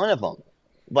single one of them.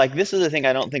 Like this is the thing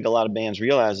I don't think a lot of bands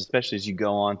realize, especially as you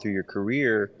go on through your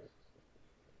career.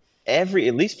 At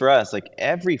least for us, like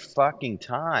every fucking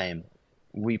time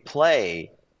we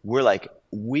play, we're like,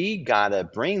 we gotta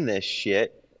bring this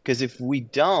shit because if we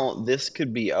don't, this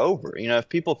could be over. You know, if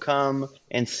people come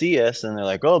and see us and they're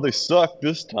like, oh, they suck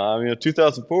this time. You know,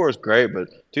 2004 is great, but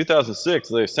 2006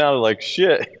 they sounded like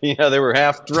shit. You know, they were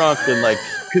half drunk and like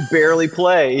could barely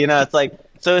play. You know, it's like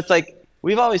so. It's like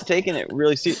we've always taken it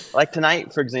really serious. Like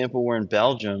tonight, for example, we're in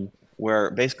Belgium, where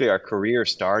basically our career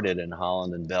started in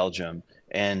Holland and Belgium,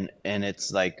 and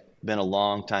it's like been a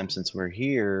long time since we're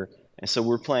here, and so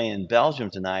we're playing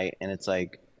Belgium tonight, and it's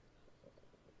like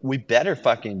we better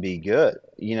fucking be good,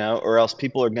 you know, or else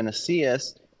people are gonna see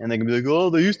us and they're gonna be like,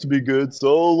 oh, they used to be good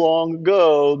so long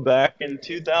ago, back in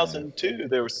 2002,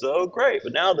 they were so great,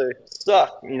 but now they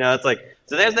suck, you know. It's like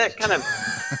so there's that kind of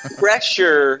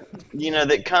pressure, you know,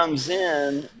 that comes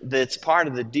in that's part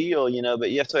of the deal, you know. But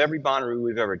yeah, so every Bonnaroo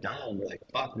we've ever done, we're like,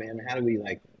 fuck, man, how do we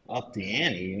like up the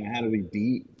ante? You know, how do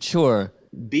we Sure.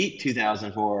 beat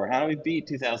 2004? How do we beat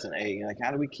 2008? You know, like,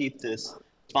 how do we keep this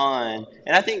fun?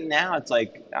 And I think now it's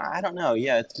like, I don't know.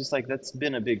 Yeah, it's just like that's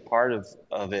been a big part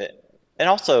of it. And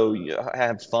also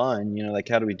have fun, you know, like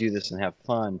how do we do this and have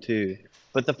fun too?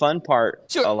 But the fun part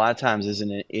Sure. a lot of times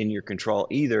isn't in your control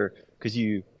either because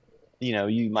you know,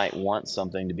 you might want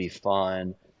something to be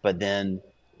fun, but then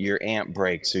your amp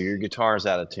breaks or your guitar's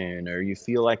out of tune or you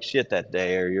feel like shit that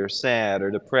day or you're sad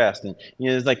or depressed. And, you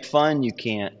know, it's like fun you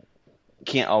can't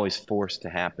always force to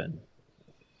happen.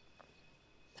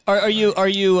 Are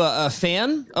you a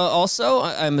fan also?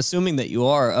 I'm assuming that you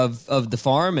are of the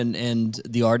farm and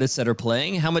the artists that are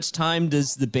playing. How much time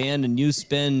does the band and you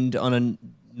spend on a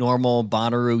normal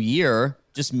Bonnaroo year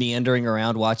just meandering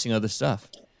around watching other stuff?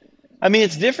 I mean,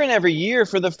 it's different every year.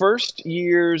 For the first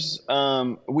years,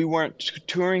 we weren't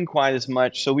touring quite as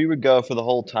much, so we would go for the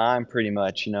whole time pretty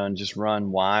much, you know, and just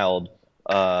run wild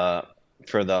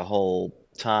for the whole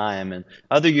time. And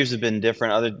other years have been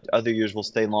different. Other years we'll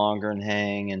stay longer and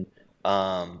hang,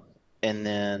 and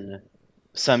then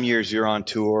some years you're on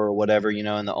tour or whatever, you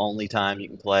know, and the only time you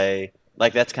can play,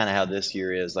 like that's kind of how this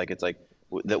year is. Like it's like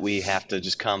that we have to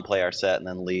just come play our set and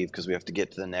then leave because we have to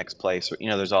get to the next place. Or, you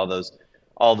know, there's all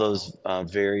those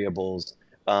variables.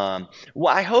 Well,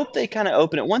 I hope they kind of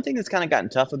open it. One thing that's kind of gotten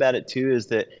tough about it too is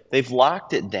that they've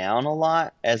locked it down a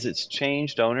lot as it's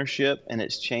changed ownership and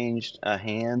it's changed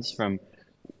hands from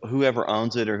whoever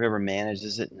owns it or whoever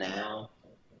manages it now.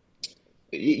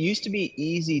 It used to be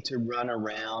easy to run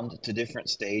around to different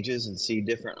stages and see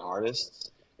different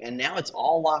artists, and now it's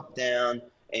all locked down,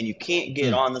 and you can't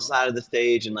get on the side of the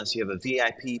stage unless you have a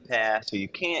VIP pass, or you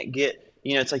can't get,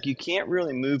 you know, it's like you can't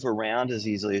really move around as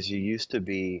easily as you used to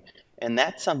be, and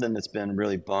that's something that's been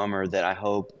really bummer that I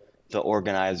hope the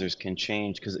organizers can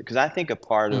change because I think a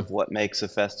part of what makes a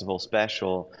festival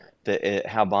special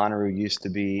how Bonnaroo used to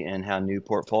be and how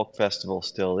Newport Folk Festival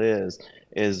still is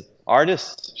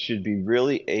artists should be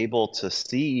really able to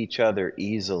see each other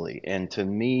easily and to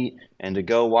meet and to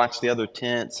go watch the other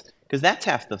tents because that's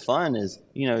half the fun is,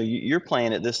 you know, you're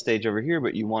playing at this stage over here,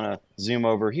 but you want to zoom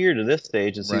over here to this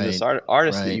stage and see this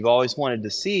artist that you've always wanted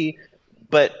to see.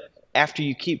 But after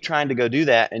you keep trying to go do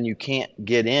that and you can't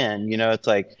get in, you know, it's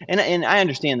like, and I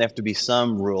understand there have to be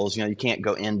some rules, you know, you can't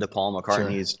go into Paul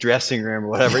McCartney's dressing room or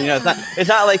whatever, you know, it's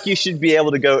not like you should be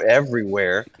able to go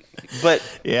everywhere, but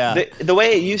Yeah. the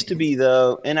way it used to be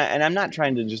though, and I'm not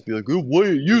trying to just be like, oh, way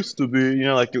it used to be, you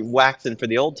know, like waxing for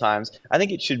the old times. I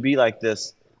think it should be like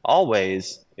this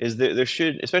always is there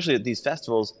should, especially at these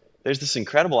festivals, there's this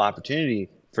incredible opportunity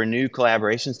for new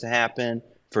collaborations to happen,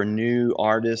 for new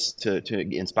artists to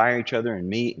inspire each other and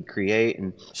meet and create.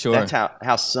 And that's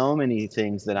how so many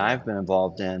things that I've been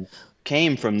involved in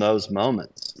came from those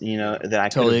moments, you know, that I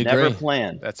could have never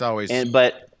planned. That's always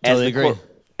But totally agree.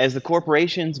 as the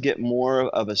corporations get more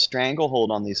of a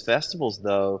stranglehold on these festivals,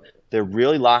 though, they're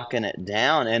really locking it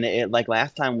down. And it like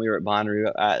last time we were at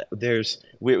Bonnaroo,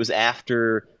 it was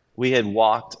after we had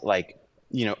walked like,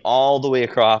 all the way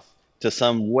across to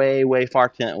some way, way far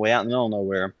tent, way out in the middle of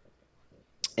nowhere.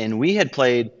 And we had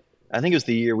played, I think it was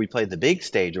the year we played the big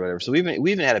stage or whatever. So we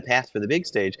even had a pass for the big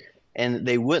stage, and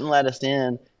they wouldn't let us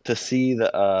in to see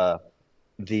the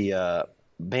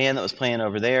band that was playing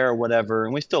over there or whatever.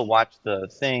 And we still watched the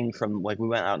thing from like we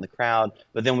went out in the crowd,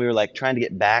 but then we were like trying to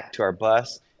get back to our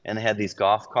bus, and they had these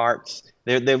golf carts.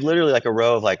 They're literally like a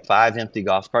row of like 5 empty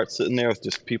golf carts sitting there with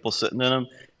just people sitting in them.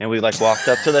 And we like walked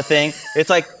up to the thing. It's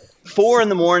like 4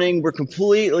 a.m. We're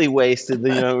completely wasted,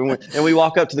 and we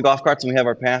walk up to the golf carts and we have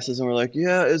our passes, and we're like,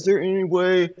 yeah, is there any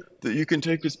way that you can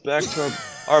take us back to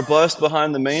our bus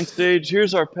behind the main stage?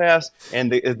 Here's our pass.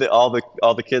 And all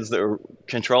the kids that were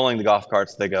controlling the golf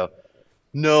carts, they go,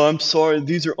 no, I'm sorry,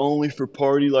 these are only for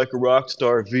party like a rock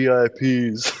star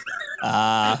VIPs.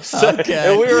 Okay.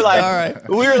 And we were like, all right.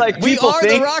 We are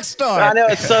the rock star. I know,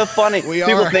 it's so funny.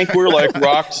 People think we're like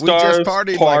rock stars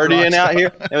partying out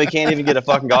here, and we can't even get a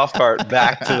fucking golf cart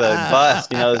back to the bus.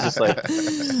 It's just like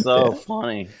so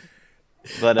funny.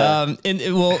 But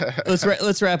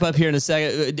let's wrap up here in a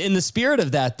second. In the spirit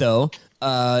of that, though,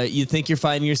 you think you're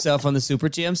finding yourself on the Super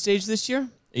Jam stage this year?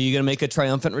 Are you going to make a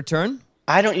triumphant return?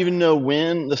 I don't even know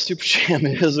when the Super Jam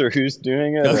is or who's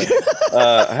doing it. Okay.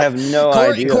 I have no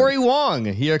idea. Corey Wong.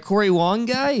 You're a Corey Wong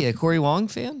guy? You a Corey Wong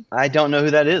fan? I don't know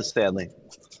who that is, sadly.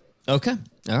 Okay.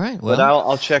 All right. Well, but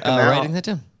I'll check them out. Writing that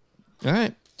down. All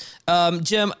right.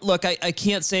 Jim, look, I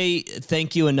can't say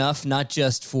thank you enough, not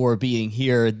just for being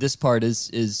here. This part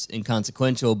is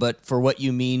inconsequential, but for what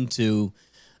you mean to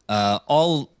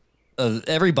all of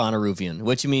every Bonnaroovian,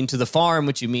 what you mean to the farm,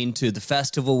 what you mean to the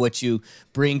festival, what you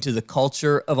bring to the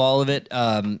culture of all of it.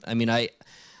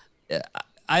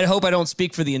 I hope I don't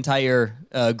speak for the entire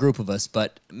group of us,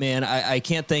 but man, I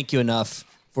can't thank you enough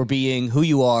for being who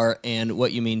you are and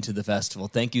what you mean to the festival.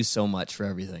 Thank you so much for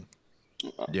everything.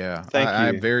 Yeah, Thank you.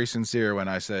 I'm very sincere when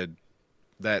I said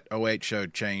that 08 show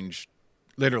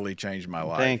literally changed my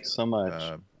life. Thanks so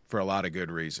much. For a lot of good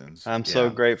reasons. I'm so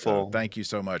grateful. So thank you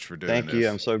so much for doing this. Thank you.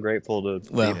 I'm so grateful to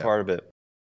be a part of it.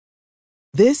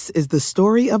 This is the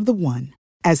story of the one.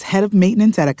 As head of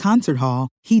maintenance at a concert hall,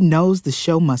 he knows the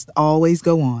show must always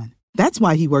go on. That's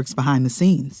why he works behind the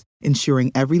scenes,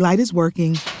 ensuring every light is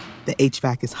working, the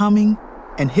HVAC is humming,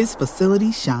 and his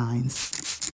facility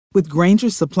shines. With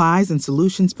Grainger's supplies and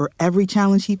solutions for every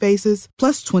challenge he faces,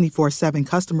 plus 24/7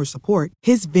 customer support,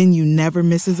 his venue never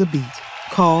misses a beat.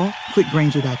 Call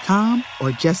quickgrainger.com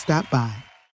or just stop by.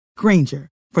 Grainger,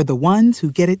 for the ones who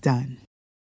get it done.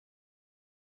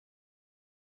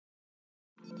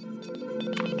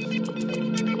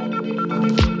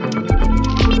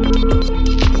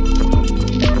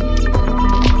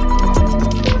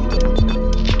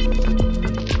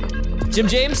 Jim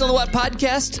James on the What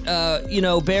Podcast.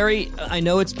 Barry, I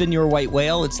know it's been your white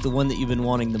whale. It's the one that you've been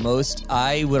wanting the most.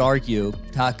 I would argue,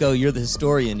 Taco, you're the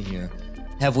historian here.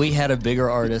 Have we had a bigger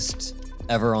artist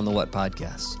ever on the What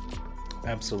Podcast?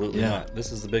 Absolutely not.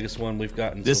 This is the biggest one we've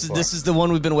gotten This so far. is the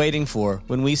one we've been waiting for.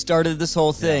 When we started this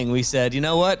whole thing, we said, you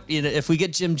know what? If we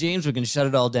get Jim James, we can shut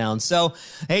it all down. So,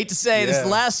 I hate to say, this is the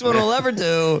last one we'll ever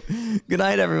do. Good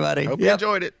night, everybody. Hope you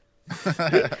enjoyed it.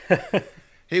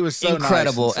 He was so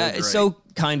incredible, nice so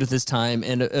kind with his time,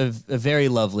 and a very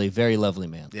lovely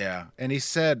man. Yeah, and he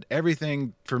said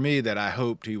everything for me that I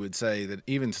hoped he would say, that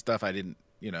even stuff I didn't,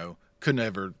 couldn't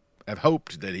ever have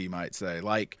hoped that he might say.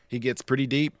 Like, he gets pretty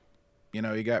deep. He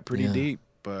got pretty deep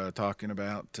talking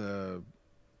about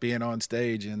being on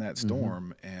stage in that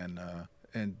storm and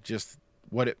just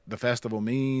what the festival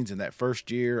means. And that first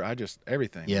year,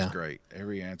 everything was great.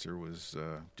 Every answer was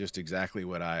just exactly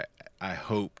what I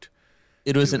hoped.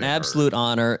 It was an absolute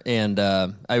honor, and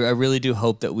I really do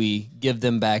hope that we give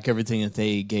them back everything that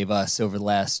they gave us over the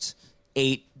last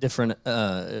 8 different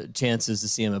chances to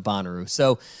see him at Bonnaroo.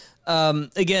 So,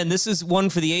 again, this is one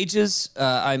for the ages.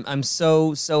 I'm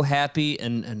so happy,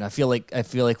 and I feel like I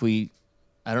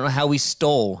don't know how we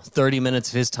stole 30 minutes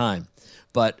of his time,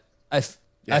 but I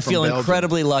feel Belgium.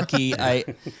 incredibly lucky.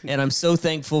 And I'm so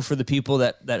thankful for the people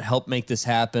that helped make this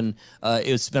happen.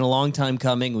 It's been a long time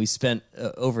coming. We spent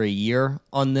over a year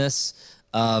on this,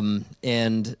 and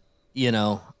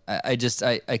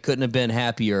I couldn't have been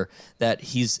happier that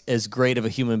he's as great of a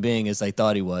human being as I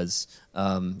thought he was.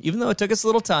 Even though it took us a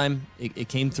little time, it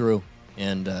came through,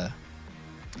 and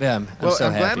I'm so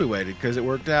I'm happy. glad we waited, because it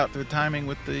worked out the timing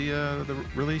with the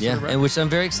release of the record. and which I'm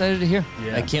very excited to hear.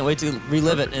 Yeah. I can't wait to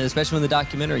relive it, and especially when the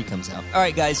documentary comes out. All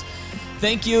right, guys,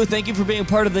 thank you for being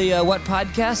part of the What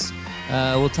Podcast.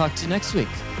 We'll talk to you next week.